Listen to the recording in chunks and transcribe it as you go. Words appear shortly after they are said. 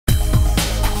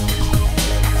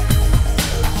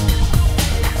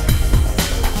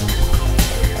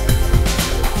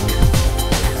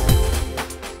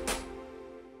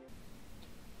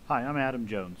Hi, I'm Adam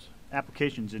Jones,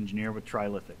 Applications Engineer with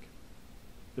Trilithic.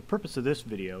 The purpose of this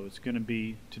video is going to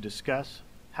be to discuss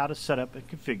how to set up and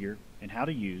configure and how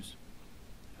to use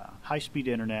high-speed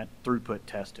internet throughput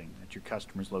testing at your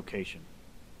customer's location.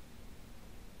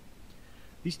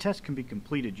 These tests can be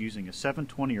completed using a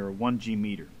 720 or a 1G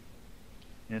meter,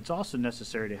 and it's also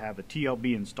necessary to have a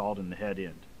TLB installed in the head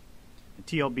end.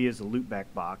 The TLB is a loopback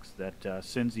box that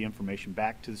sends the information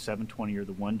back to the 720 or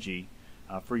the 1G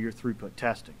for your throughput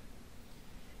testing.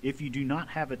 If you do not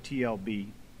have a TLB,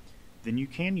 then you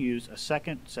can use a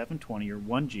second 720 or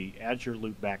 1G as your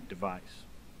loopback device.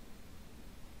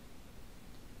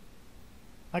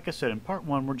 Like I said, in part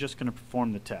one, we're just going to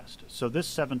perform the test. So this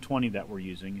 720 that we're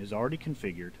using is already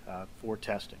configured for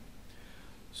testing.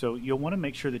 So you'll want to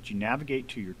make sure that you navigate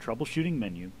to your troubleshooting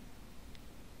menu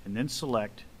and then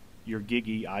select your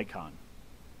GbE icon.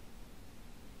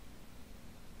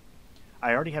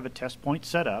 I already have a test point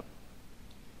set up,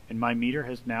 and my meter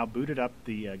has now booted up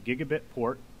the gigabit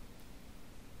port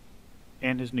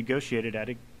and has negotiated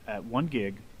at 1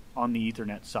 gig on the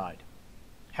Ethernet side.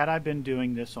 Had I been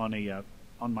doing this on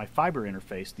my fiber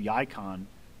interface, the icon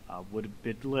would have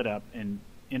been lit up and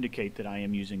indicate that I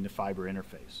am using the fiber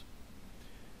interface.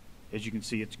 As you can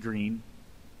see, it's green,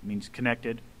 means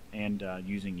connected and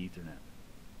using Ethernet.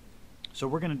 So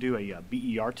we're going to do a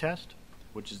BER test,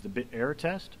 which is the bit error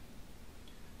test.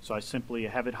 So I simply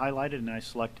have it highlighted and I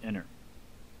select enter.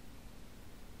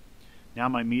 Now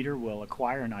my meter will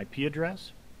acquire an IP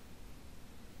address.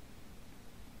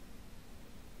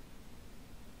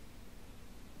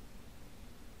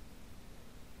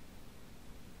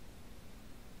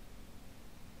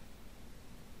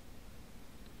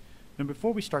 And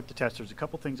before we start the test, there's a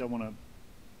couple things I want to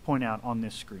point out on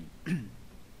this screen.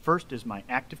 First is my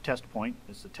active test point.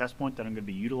 This is the test point that I'm going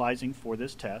to be utilizing for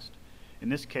this test. In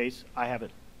this case, I have it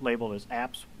labeled as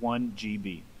apps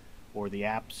 1GB, or the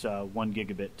apps 1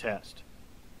 gigabit test.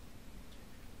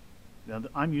 Now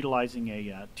I'm utilizing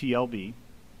a TLB.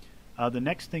 The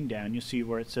next thing down, you'll see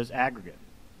where it says aggregate.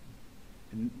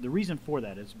 And the reason for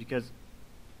that is because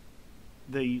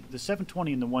the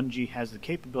 720 and the 1G has the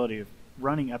capability of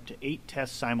running up to 8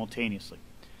 tests simultaneously.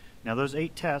 Now those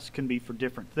 8 tests can be for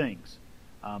different things.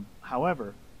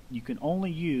 However, you can only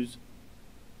use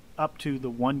up to the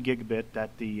 1 gigabit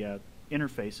that the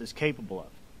interface is capable of.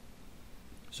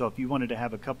 So if you wanted to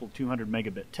have a couple 200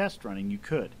 megabit tests running, you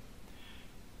could.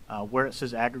 Where it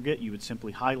says aggregate, you would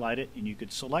simply highlight it and you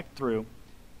could select through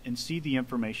and see the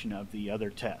information of the other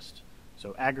test.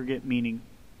 So aggregate meaning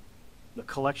the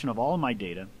collection of all of my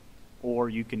data, or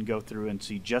you can go through and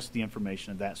see just the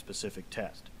information of that specific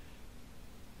test.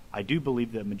 I do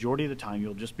believe that the majority of the time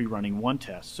you'll just be running one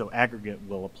test, so aggregate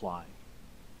will apply.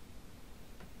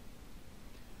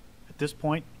 At this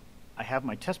point, I have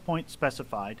my test point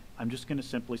specified. I'm just going to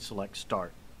simply select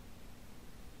start.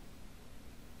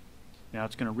 Now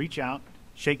it's going to reach out,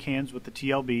 shake hands with the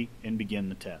TLB, and begin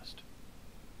the test.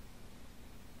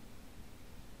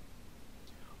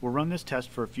 We'll run this test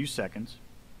for a few seconds,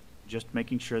 just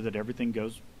making sure that everything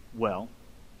goes well.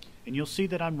 And you'll see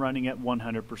that I'm running at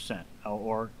 100%,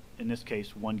 or in this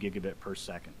case 1 gigabit per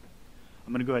second.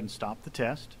 I'm going to go ahead and stop the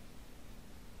test.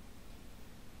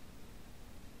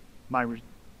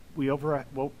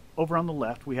 Over on the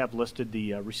left, we have listed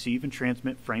the receive and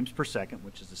transmit frames per second,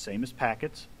 which is the same as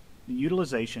packets, the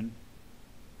utilization,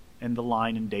 and the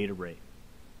line and data rate.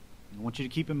 I want you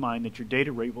to keep in mind that your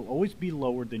data rate will always be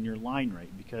lower than your line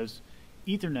rate because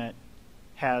Ethernet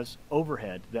has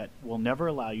overhead that will never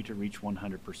allow you to reach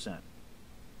 100%.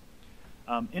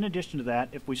 In addition to that,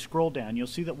 if we scroll down, you'll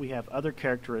see that we have other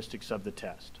characteristics of the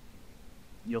test.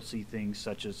 You'll see things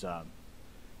such as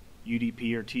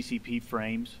UDP or TCP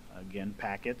frames, again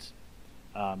packets,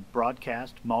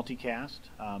 broadcast, multicast,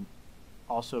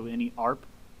 also any ARP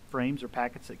frames or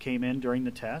packets that came in during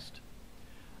the test.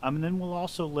 And then we'll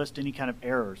also list any kind of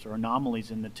errors or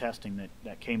anomalies in the testing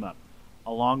that came up,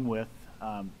 along with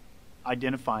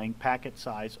identifying packet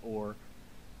size or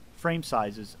frame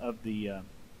sizes of the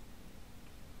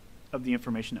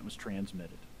information that was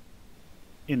transmitted.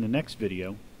 In the next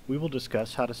video, we will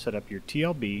discuss how to set up your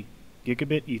TLB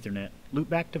Gigabit Ethernet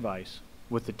loopback device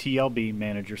with the TLB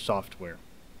Manager software.